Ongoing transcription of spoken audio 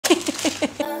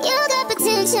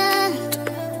potential.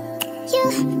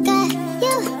 You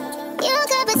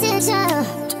got potential.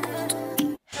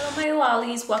 Hello my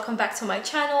lollies, welcome back to my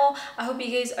channel. I hope you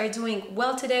guys are doing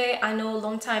well today. I know,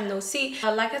 long time no see.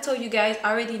 Like I told you guys,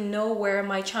 I already know where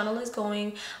my channel is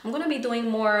going. I'm gonna be doing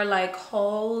more like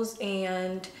hauls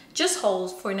and just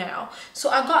hauls for now. So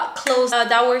I got clothes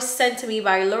that were sent to me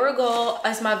by Loragal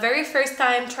as my very first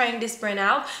time trying this brand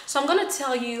out. So I'm gonna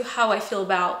tell you how I feel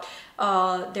about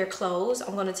their clothes.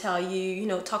 I'm gonna tell you,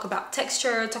 talk about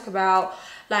texture, talk about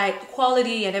like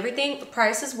quality and everything, the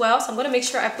price as well. So I'm gonna make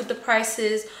sure I put the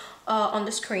prices on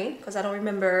the screen because I don't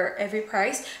remember every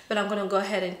price, but I'm gonna go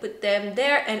ahead and put them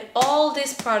there, and all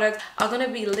these products are gonna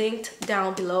be linked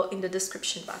down below in the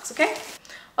description box. Okay,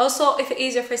 also, if it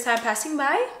is your first time passing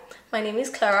by, my name is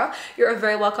Clara. You're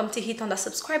very welcome to hit on that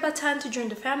subscribe button to join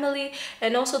the family,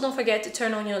 and also don't forget to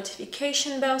turn on your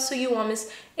notification bell so you won't miss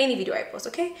any video I post.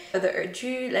 Okay, without further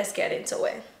ado, let's get into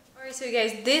it. Alright, so you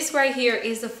guys, this right here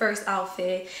is the first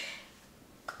outfit.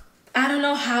 I don't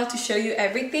know how to show you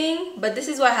everything, but this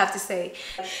is what I have to say.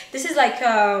 This is like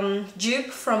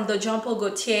dupe from the Jean Paul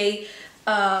Gaultier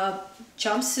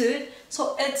jumpsuit.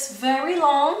 So it's very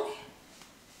long.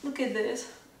 Look at this.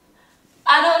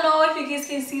 I don't know if you guys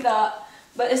can see that,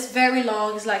 but it's very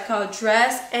long. It's like a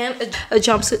dress and a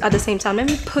jumpsuit at the same time. Let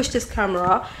me push this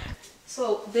camera.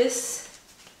 So this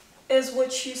is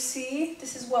what you see.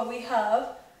 This is what we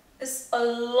have. It's a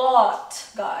lot,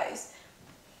 guys.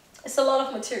 It's a lot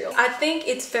of material. I think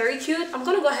it's very cute. I'm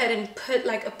gonna go ahead and put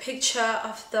like a picture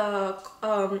of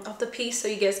the piece so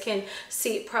you guys can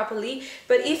see it properly.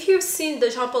 But if you've seen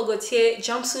the Jean Paul Gaultier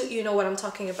jumpsuit, you know what I'm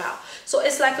talking about. So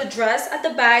it's like a dress at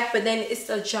the back, but then it's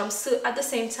a jumpsuit at the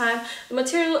same time. The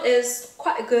material is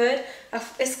quite good.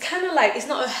 It's kind of like, it's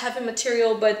not a heavy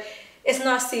material, but it's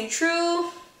not see-through.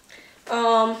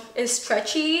 It's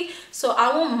stretchy, so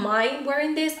I won't mind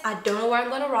wearing this. I don't know where I'm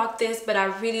gonna rock this, but I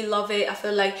really love it. I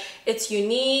feel like it's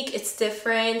unique, it's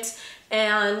different,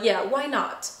 and yeah, why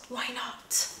not? Why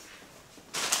not?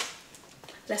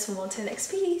 Let's move on to the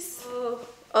next piece.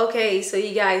 Okay, so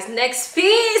you guys, next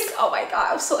piece. Oh my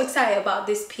god, I'm so excited about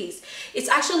this piece. It's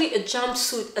actually a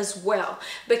jumpsuit as well,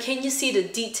 but can you see the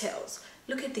details?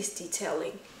 Look at this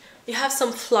detailing. You have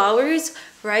some flowers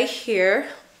right here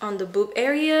on the boob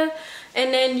area,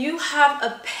 and then you have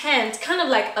a pant, kind of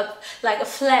like a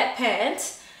flat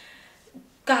pant.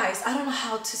 Guys, I don't know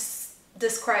how to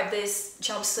describe this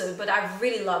jumpsuit, but I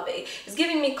really love it. It's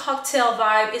giving me cocktail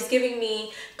vibe. It's giving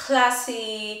me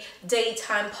classy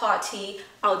daytime party.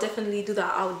 I'll definitely do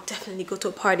that. I'll definitely go to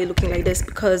a party looking like this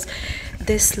because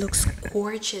this looks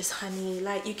gorgeous, honey.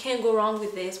 Like, you can't go wrong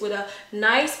with this, with a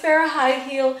nice pair of high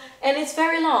heel, and it's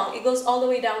very long. It goes all the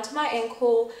way down to my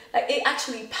ankle. Like, it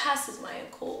actually passes my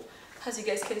ankle, as you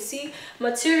guys can see.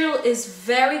 Material is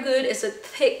very good. It's a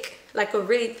thick, like a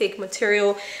really thick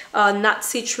material, not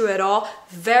see-through at all.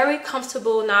 Very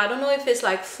comfortable. Now I don't know if it's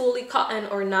like fully cotton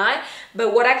or not,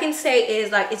 but what I can say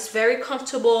is like it's very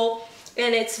comfortable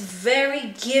and it's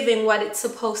very giving what it's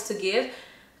supposed to give.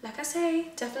 Like I say,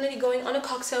 definitely going on a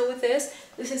cocktail with this.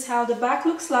 This is how the back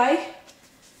looks like.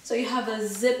 So you have a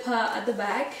zipper at the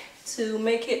back to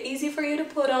make it easy for you to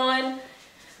put on.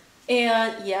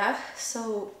 And yeah,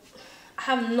 so I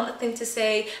have nothing to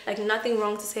say, like nothing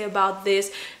wrong to say about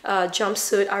this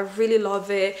jumpsuit. I really love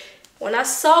it. When I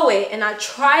saw it and I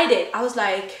tried it, I was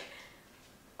like,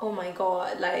 oh my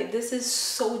god, like this is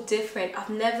so different. I've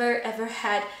never ever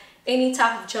had any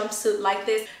type of jumpsuit like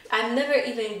this. I've never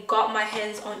even got my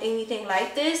hands on anything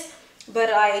like this,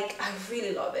 but like I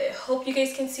really love it. Hope you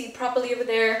guys can see properly over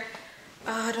there.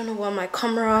 I don't know why my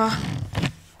camera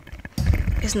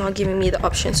is not giving me the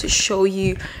option to show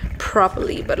you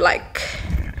properly, but like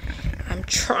I'm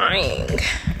trying.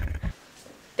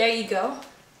 There you go.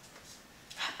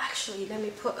 Actually, let me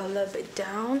put a little bit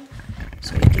down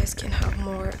so you guys can have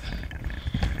more.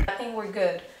 I think we're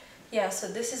good. Yeah, so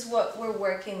this is what we're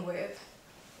working with.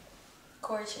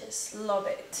 Gorgeous, love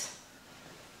it.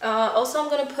 Also, I'm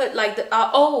gonna put like the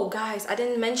oh guys, I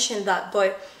didn't mention that,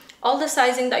 but all the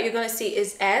sizing that you're gonna see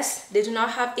is S. They do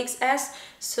not have XS,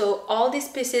 so all these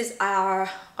pieces are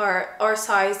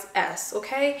size S.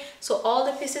 Okay, so all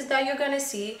the pieces that you're gonna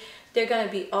see, they're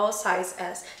gonna be all size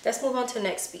S. Let's move on to the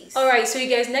next piece. All right, so you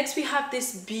guys, next we have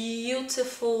this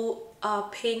beautiful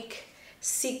pink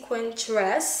sequin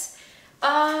dress.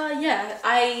 Yeah,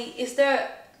 I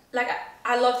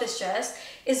love this dress.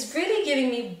 It's really giving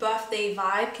me birthday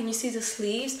vibe. Can you see the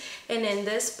sleeves? And then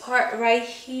this part right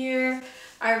here,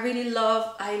 I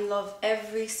love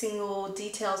every single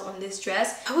details on this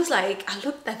dress. I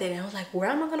looked at it and I was like, where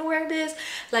am I gonna wear this?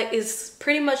 Like, it's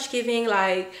pretty much giving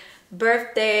like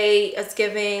birthday, it's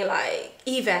giving like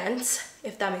event,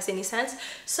 if that makes any sense.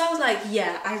 So I was like,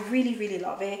 yeah, I really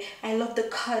love it. I love the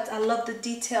cut, I love the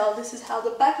detail. This is how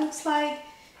the back looks like,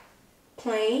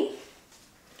 plain.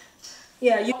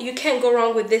 Yeah, you can't go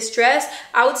wrong with this dress.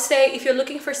 I would say if you're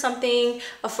looking for something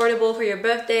affordable for your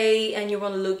birthday and you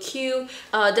want to look cute,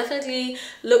 definitely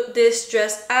look this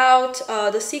dress out.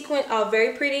 The sequins are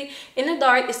very pretty. In the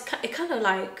dark, it kind of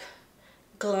like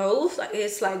glows, like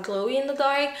it's like glowy in the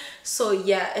dark. So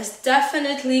yeah, it's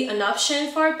definitely an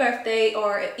option for a birthday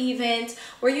or an event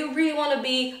where you really want to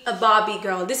be a Barbie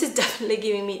girl. This is definitely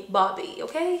giving me Barbie.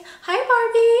 Okay, hi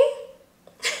Barbie.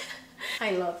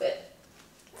 I love it.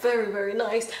 Very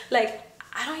nice. Like,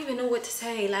 I don't even know what to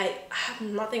say. Like, I have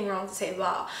nothing wrong to say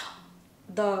about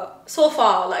so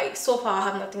far I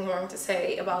have nothing wrong to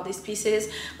say about these pieces.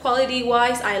 Quality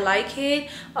wise, I like it.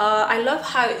 I love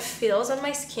how it feels on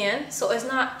my skin, so it's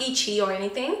not itchy or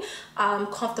anything.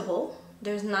 Comfortable.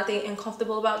 There's nothing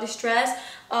uncomfortable about this dress.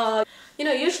 You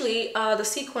know, usually the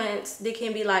sequins, they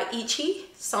can be like itchy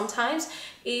sometimes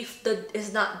if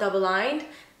it's not double lined.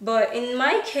 But in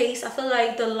my case, I feel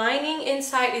like the lining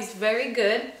inside is very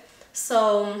good,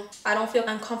 so I don't feel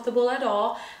uncomfortable at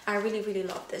all. I really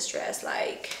love this dress.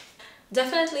 Like,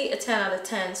 definitely a 10 out of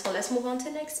 10. So let's move on to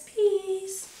the next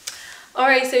piece. All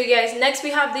right, so you guys, next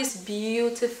we have this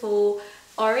beautiful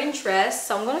orange dress.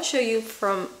 So I'm gonna show you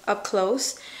from up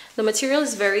close. The material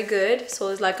is very good, so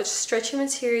it's like a stretchy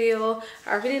material.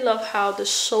 I really love how the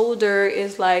shoulder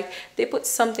is like, they put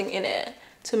something in it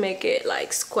to make it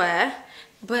like square.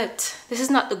 But this is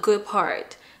not the good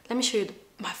part. Let me show you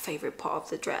my favorite part of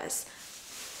the dress.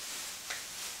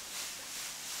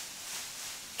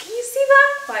 Can you see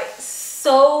that? Like,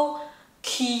 so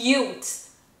cute.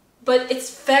 But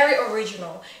it's very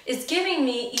original. It's giving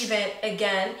me even,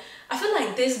 again, I feel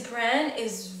like this brand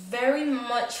is very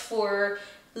much for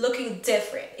looking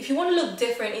different. If you want to look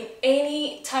different in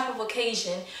any type of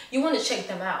occasion, you want to check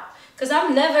them out. Because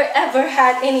I've never ever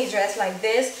had any dress like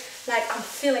this. Like, I'm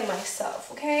feeling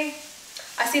myself, okay?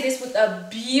 I see this with a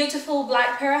beautiful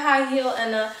black pair of high heel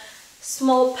and a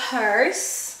small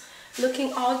purse,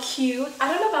 looking all cute.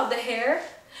 I don't know about the hair.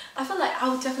 I feel like I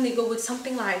would definitely go with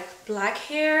something like black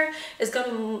hair. It's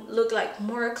gonna look like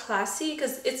more classy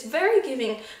because it's very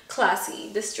giving classy,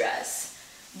 this dress.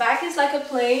 Back is like a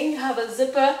plain. You have a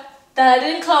zipper that I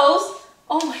didn't close.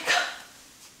 Oh my god.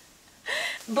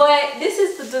 But this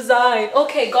is the design.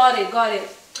 Okay, got it.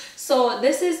 So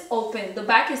this is open. The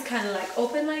back is kind of like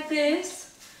open like this.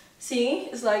 See,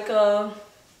 it's like I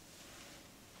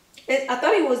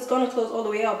thought it was gonna close all the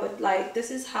way up, but like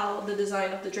this is how the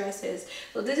design of the dress is.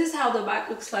 So this is how the back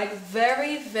looks like.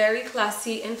 Very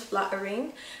classy and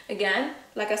flattering. Again,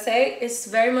 like I say, it's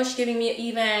very much giving me an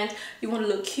event. You want to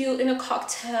look cute in a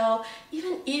cocktail,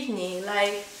 even evening.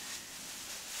 Like,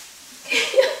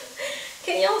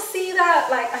 can y'all see that?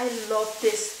 Like, I love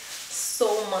this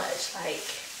so much. Like,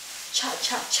 cha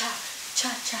cha cha cha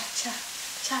cha cha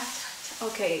cha cha.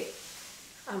 Okay,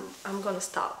 I'm gonna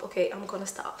stop. Okay, I'm gonna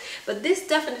stop. But this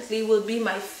definitely will be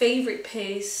my favorite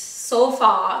piece so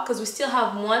far, because we still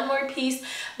have one more piece.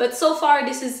 But so far,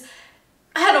 this is,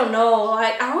 I don't know.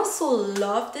 Like, I also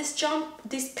love this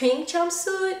pink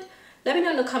jumpsuit. Let me know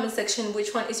in the comment section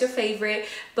which one is your favorite.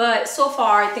 But so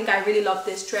far, I think I really love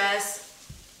this dress.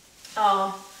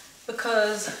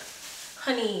 Because,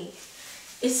 honey,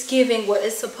 it's giving what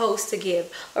it's supposed to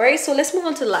give. All right, so let's move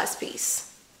on to the last piece.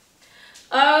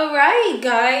 All right,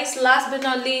 guys, last but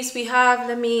not least, we have,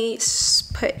 let me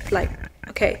put like,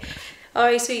 okay. All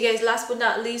right, so you guys, last but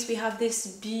not least, we have this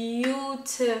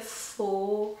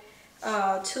beautiful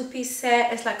two-piece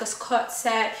set. It's like a skirt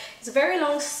set. It's a very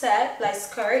long set, like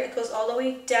skirt. It goes all the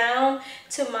way down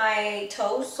to my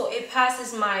toes, so it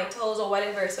passes my toes or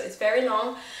whatever, so it's very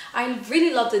long. I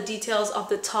really love the details of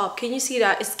the top. Can you see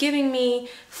that? It's giving me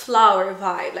flower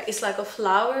vibe. Like, it's like a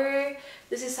flower.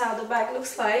 This is how the back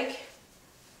looks like.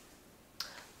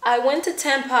 I went to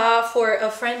Tampa for a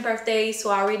friend's birthday,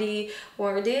 so I already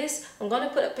wore this. I'm gonna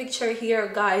put a picture here,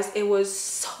 guys. It was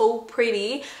so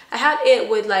pretty. I had it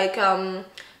with like I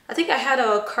think I had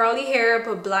a curly hair,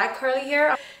 but black curly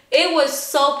hair. It was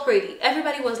so pretty.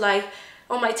 Everybody was like,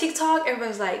 on my TikTok,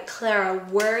 everyone's like, Clara,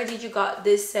 where did you got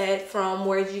this set from?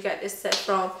 Where did you get this set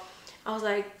from? I was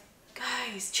like,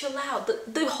 guys, chill out.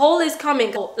 The haul is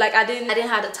coming. Like, I didn't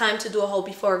have the time to do a haul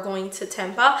before going to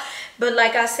Tampa, but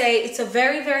like I say, it's a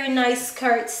very nice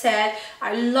skirt set.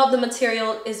 I love the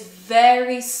material. It's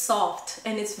very soft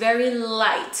and it's very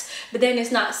light, but then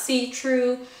it's not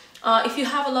see-through. If you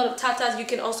have a lot of tatas, you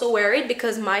can also wear it,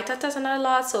 because my tatas are not a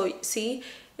lot. So see,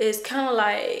 it's kind of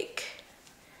like,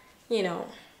 you know,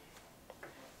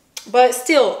 but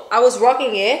still I was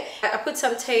rocking it. I put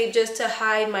some tape just to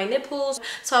hide my nipples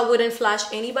so I wouldn't flash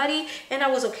anybody, and I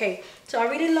was okay. So I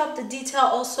really love the detail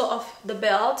also of the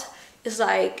belt. It's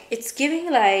like, it's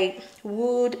giving like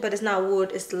wood, but it's not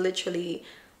wood, it's literally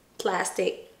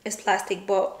plastic. It's plastic,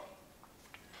 but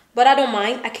I don't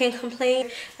mind. I can't complain.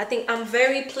 I think I'm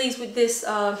very pleased with this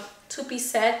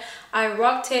two-piece set. I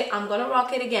rocked it. I'm gonna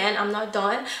rock it again. I'm not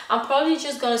done. I'm probably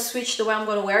just gonna switch the way I'm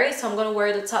gonna wear it. So I'm gonna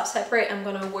wear the top separate. I'm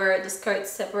gonna wear the skirt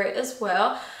separate as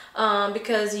well,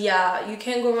 because yeah, you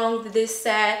can't go wrong with this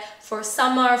set for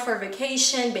summer, for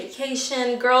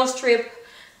vacation, girls trip,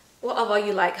 whatever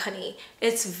you like, honey.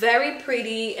 It's very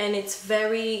pretty and it's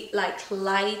very like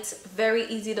light, very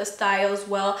easy to style as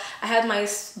well. I had my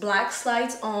black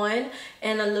slides on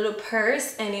and a little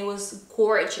purse, and it was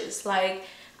gorgeous. Like,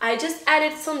 I just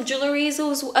added some jewelry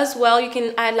as well. You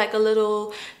can add like a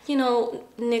little, you know,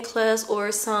 necklace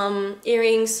or some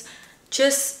earrings.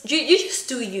 Just you just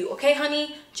do you, okay,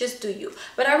 honey? Just do you.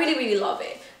 But I really love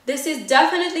it. This is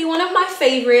definitely one of my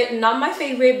favorite, not my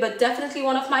favorite, but definitely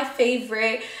one of my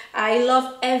favorite. I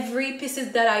love every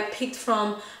pieces that I picked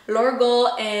from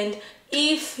Loragal. And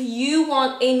if you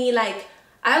want any, like,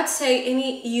 I would say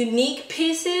any unique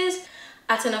pieces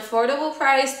at an affordable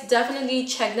price, definitely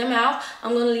check them out.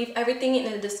 I'm gonna leave everything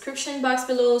in the description box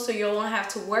below so you don't have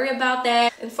to worry about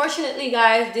that. Unfortunately,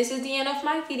 guys, this is the end of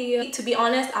my video. To be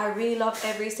honest, I really love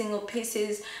every single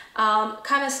pieces.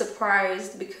 Kind of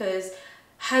surprised because,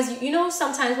 you know,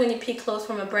 sometimes when you pick clothes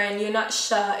from a brand, you're not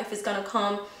sure if it's gonna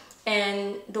come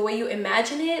and the way you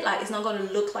imagine it, like, it's not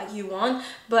gonna look like you want.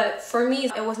 But for me,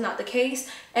 it was not the case.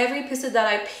 Every piece that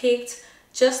I picked,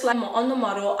 just like on the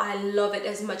model, I love it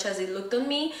as much as it looked on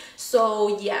me.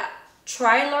 So yeah,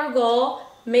 try Loragal.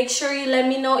 Make sure you let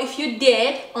me know if you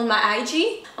did on my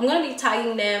IG. I'm gonna be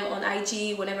tagging them on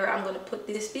IG whenever I'm gonna put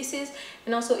these pieces.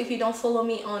 And also, if you don't follow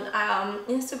me on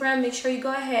Instagram, make sure you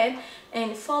go ahead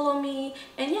and follow me.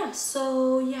 And yeah,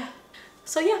 so yeah,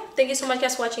 thank you so much,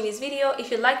 guys, for watching this video.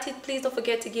 If you liked it, please don't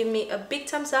forget to give me a big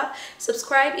thumbs up.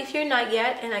 Subscribe if you're not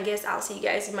yet, and I guess I'll see you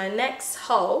guys in my next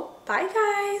haul. Bye,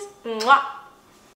 guys. Mwah.